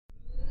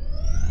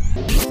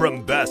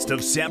From Best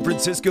of San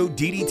Francisco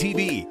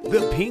DDTV,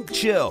 The Pink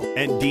Chill,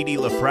 and Dee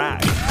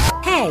LaFrac.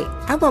 Hey,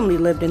 I've only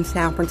lived in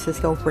San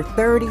Francisco for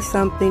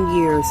 30-something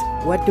years.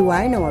 What do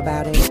I know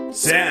about it?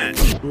 San.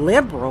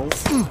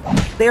 Liberals?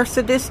 They're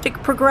sadistic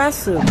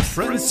progressives.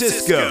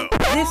 Francisco.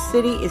 This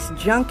city is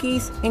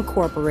Junkies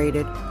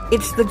Incorporated.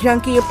 It's the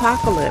junkie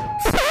apocalypse.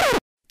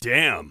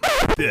 Damn,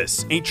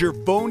 this ain't your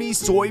phony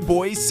soy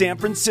boy San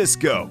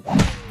Francisco.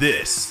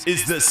 This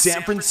is the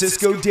San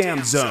Francisco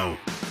Dam Zone.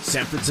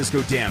 San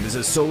Francisco Dam is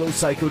a solo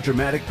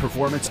psychodramatic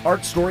performance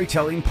art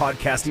storytelling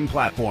podcasting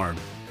platform.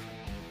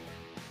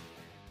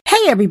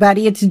 Hey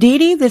everybody, it's Dee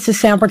Dee. This is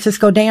San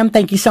Francisco Dam.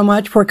 Thank you so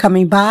much for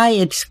coming by.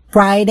 It's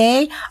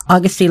Friday,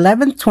 August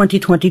 11th,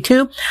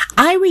 2022.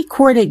 I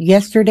recorded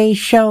yesterday's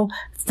show,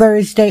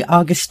 Thursday,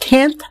 August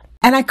 10th,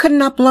 and I couldn't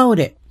upload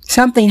it.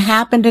 Something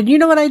happened, and you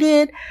know what I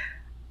did?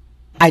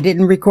 I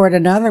didn't record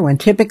another one.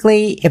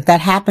 Typically, if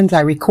that happens, I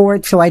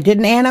record, so I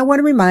didn't. And I want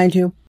to remind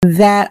you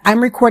that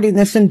I'm recording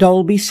this in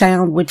Dolby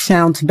Sound, which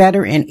sounds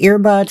better in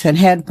earbuds and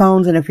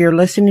headphones. And if you're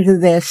listening to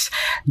this,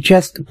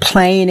 just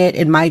playing it,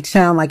 it might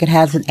sound like it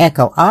has an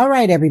echo. All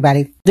right,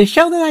 everybody. The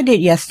show that I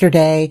did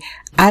yesterday,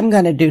 I'm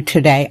going to do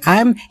today.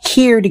 I'm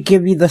here to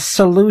give you the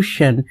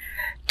solution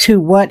to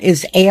what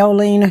is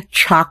ailing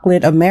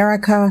chocolate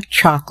America,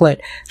 chocolate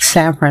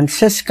San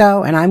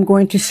Francisco. And I'm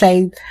going to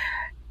say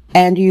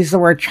and use the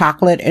word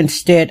chocolate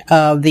instead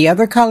of the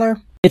other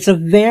color. It's a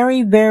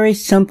very, very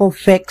simple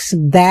fix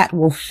that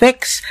will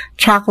fix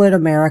chocolate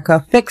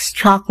America, fix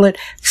chocolate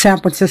San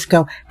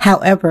Francisco.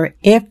 However,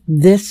 if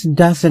this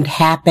doesn't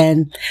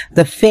happen,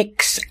 the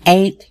fix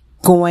ain't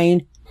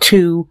going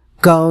to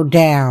go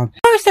down.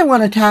 First, I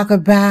want to talk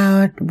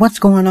about what's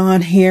going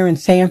on here in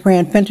San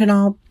Fran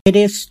Fentanyl. It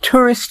is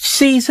tourist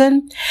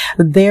season.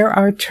 There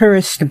are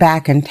tourists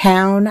back in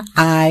town.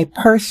 I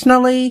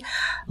personally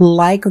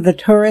like the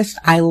tourists.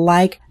 I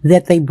like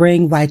that they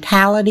bring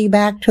vitality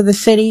back to the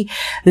city.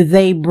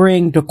 They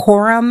bring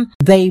decorum.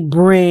 They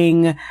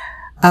bring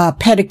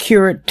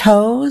pedicured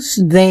toes.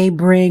 They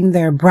bring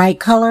their bright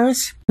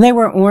colors. They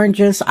were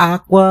oranges,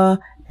 aqua,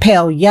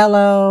 pale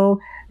yellow,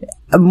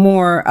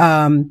 more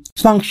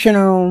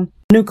functional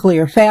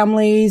nuclear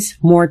families,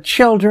 more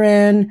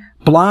children,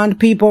 blonde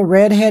people,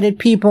 red-headed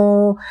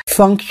people,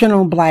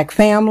 functional black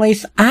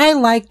families. I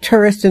like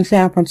tourists in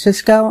San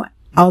Francisco.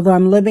 Although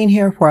I'm living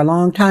here for a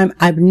long time,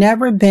 I've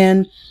never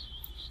been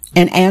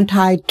an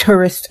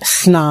anti-tourist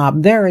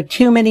snob. There are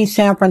too many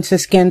San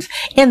Franciscans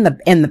in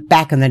the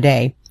back in the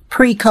day,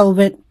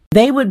 pre-COVID.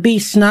 They would be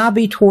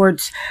snobby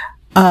towards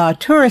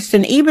tourists,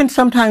 and even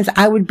sometimes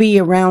I would be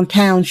around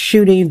town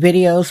shooting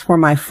videos for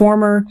my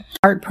former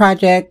art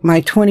project,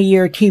 my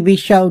 20-year TV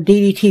show,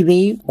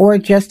 DDTV, or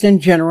just in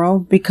general,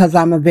 because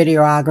I'm a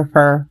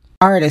videographer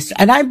artist.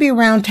 And I'd be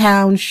around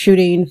town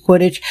shooting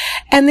footage,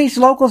 and these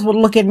locals would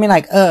look at me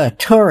like,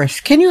 tourists.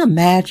 Can you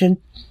imagine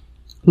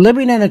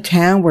living in a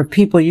town where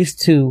people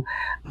used to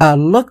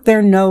look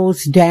their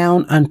nose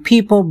down on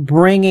people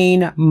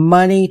bringing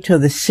money to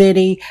the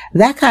city?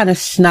 That kind of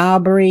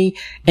snobbery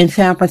in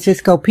San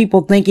Francisco,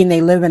 people thinking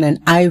they live in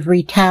an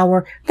ivory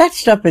tower. That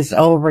stuff is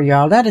over,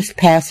 y'all. That is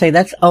passé.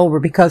 That's over,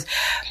 because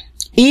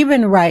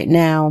even right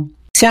now,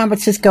 San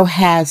Francisco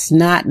has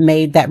not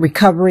made that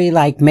recovery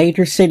like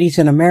major cities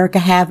in America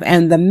have.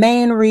 And the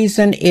main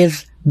reason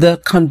is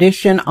the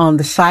condition on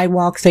the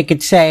sidewalks. They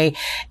could say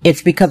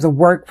it's because of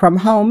work from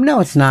home. No,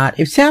 it's not.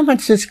 If San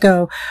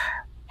Francisco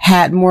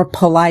had more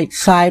polite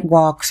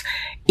sidewalks,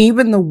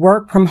 even the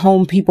work from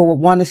home people would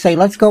want to say,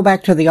 let's go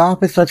back to the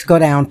office, let's go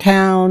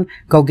downtown,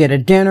 go get a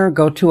dinner,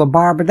 go to a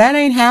bar. But that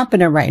ain't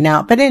happening right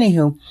now. But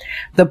anywho,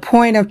 the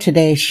point of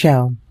today's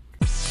show.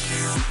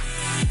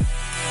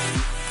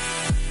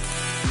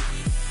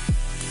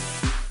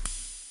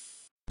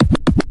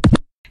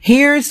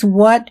 Here's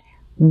what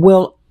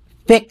will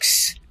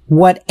fix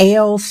what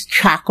ails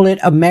chocolate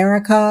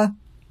America: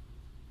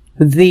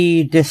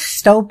 the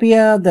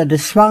dystopia, the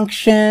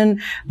dysfunction,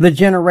 the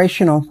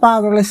generational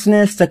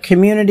fatherlessness, the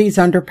communities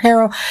under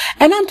peril.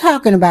 And I'm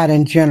talking about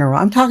in general.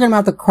 I'm talking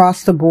about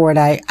across the board.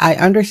 I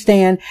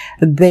understand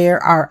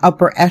there are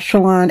upper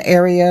echelon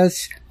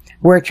areas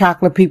where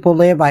chocolate people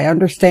live. I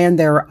understand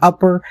there are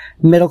upper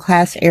middle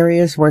class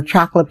areas where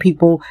chocolate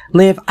people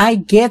live. I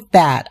get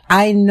that.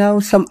 I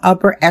know some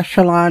upper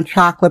echelon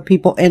chocolate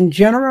people. In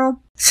general,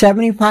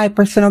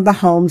 75% of the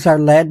homes are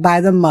led by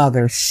the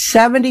mothers.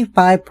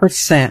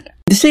 75%.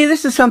 You see,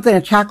 this is something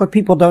that chocolate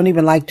people don't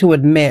even like to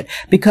admit,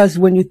 because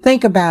when you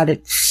think about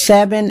it,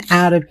 7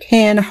 out of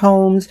 10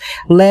 homes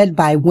led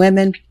by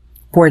women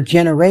for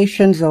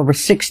generations, over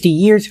 60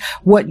 years.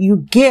 What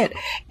you get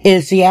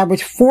is the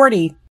average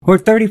 40 or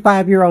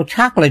 35-year-old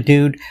chocolate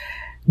dude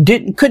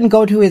couldn't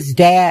go to his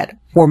dad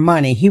for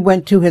money. He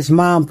went to his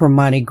mom for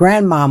money,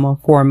 grandmama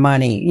for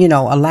money,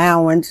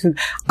 allowance,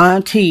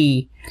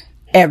 auntie,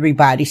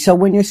 everybody. So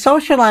when you're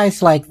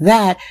socialized like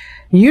that,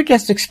 you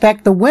just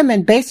expect the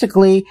women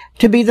basically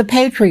to be the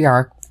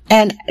patriarch.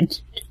 And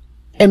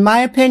in my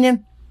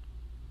opinion,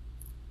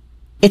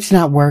 it's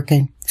not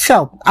working.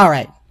 So, all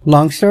right.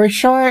 Long story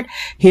short,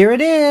 here it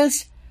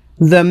is.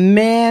 The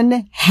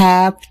men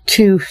have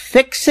to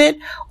fix it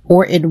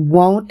or it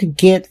won't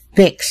get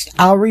fixed.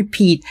 I'll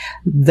repeat.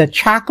 The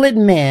chocolate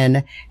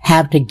men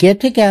have to get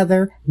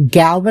together,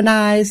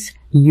 galvanize,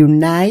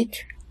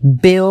 unite,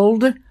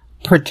 build,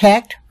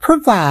 protect,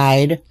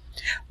 provide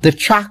the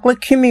chocolate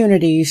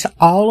communities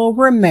all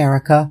over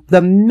America.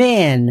 The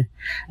men,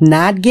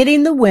 not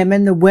getting the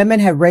women. The women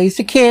have raised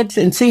the kids,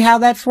 and see how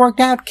that's worked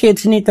out.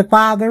 Kids need the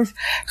fathers.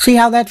 See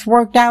how that's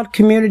worked out.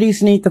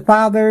 Communities need the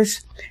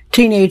fathers.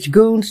 Teenage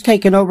goons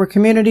taking over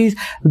communities.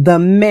 The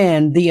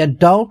men, the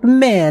adult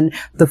men,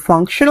 the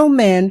functional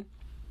men,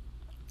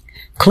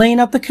 clean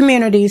up the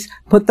communities,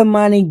 put the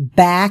money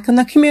back in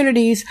the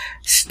communities,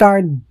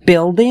 start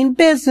building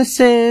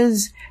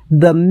businesses.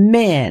 The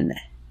men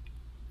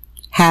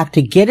have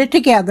to get it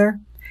together.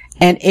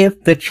 And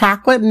if the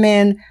chocolate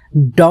men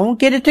don't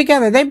get it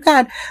together, they've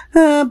got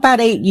about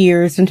 8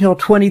 years until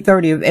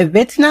 2030. If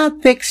it's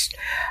not fixed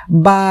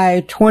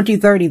by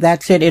 2030,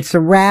 that's it. It's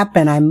a wrap.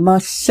 And I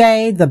must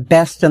say the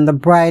best and the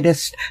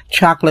brightest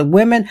chocolate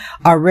women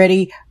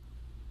already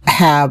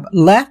have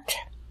left,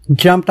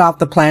 jumped off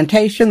the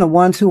plantation. The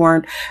ones who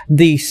aren't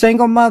the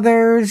single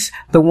mothers,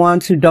 the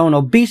ones who don't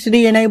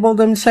obesity enable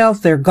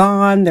themselves, they're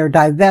gone, they're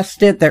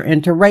divested, they're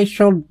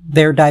interracial,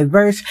 they're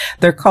diverse,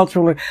 they're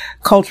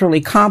culturally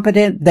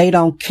competent, they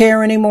don't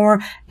care anymore.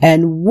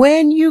 And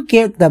when you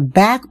get the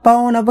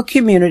backbone of a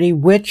community,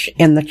 which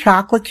in the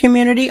chocolate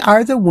community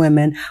are the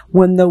women,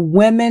 when the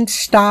women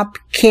stop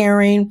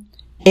caring,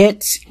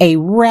 it's a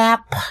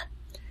wrap.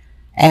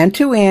 And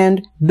to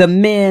end, the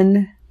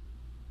men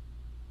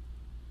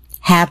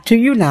have to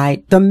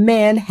unite. The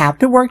men have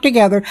to work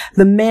together.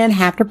 The men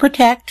have to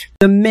protect.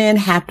 The men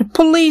have to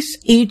police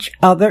each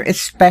other,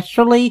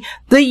 especially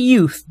the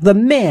youth, the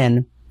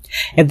men.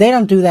 If they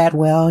don't do that,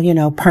 well,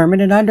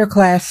 permanent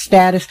underclass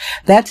status.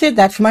 That's it.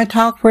 That's my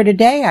talk for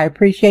today. I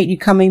appreciate you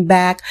coming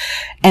back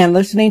and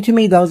listening to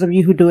me. Those of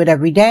you who do it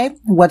every day.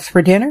 What's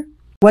for dinner?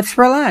 What's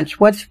for lunch?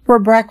 What's for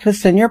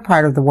breakfast in your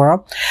part of the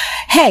world?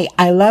 Hey,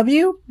 I love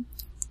you.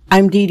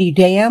 I'm Dee Dee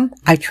Dam.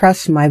 I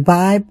trust my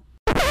vibe.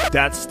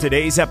 That's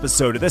today's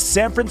episode of the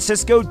San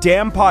Francisco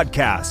Dam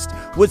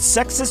Podcast with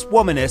sexist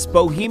womanist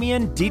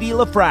bohemian Dee Dee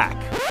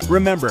LaFrac.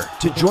 Remember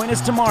to join us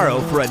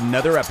tomorrow for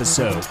another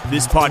episode.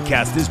 This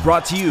podcast is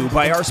brought to you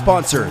by our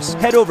sponsors.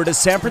 Head over to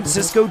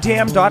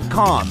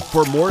sanfranciscodam.com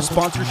for more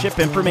sponsorship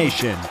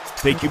information.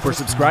 Thank you for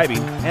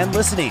subscribing and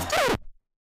listening.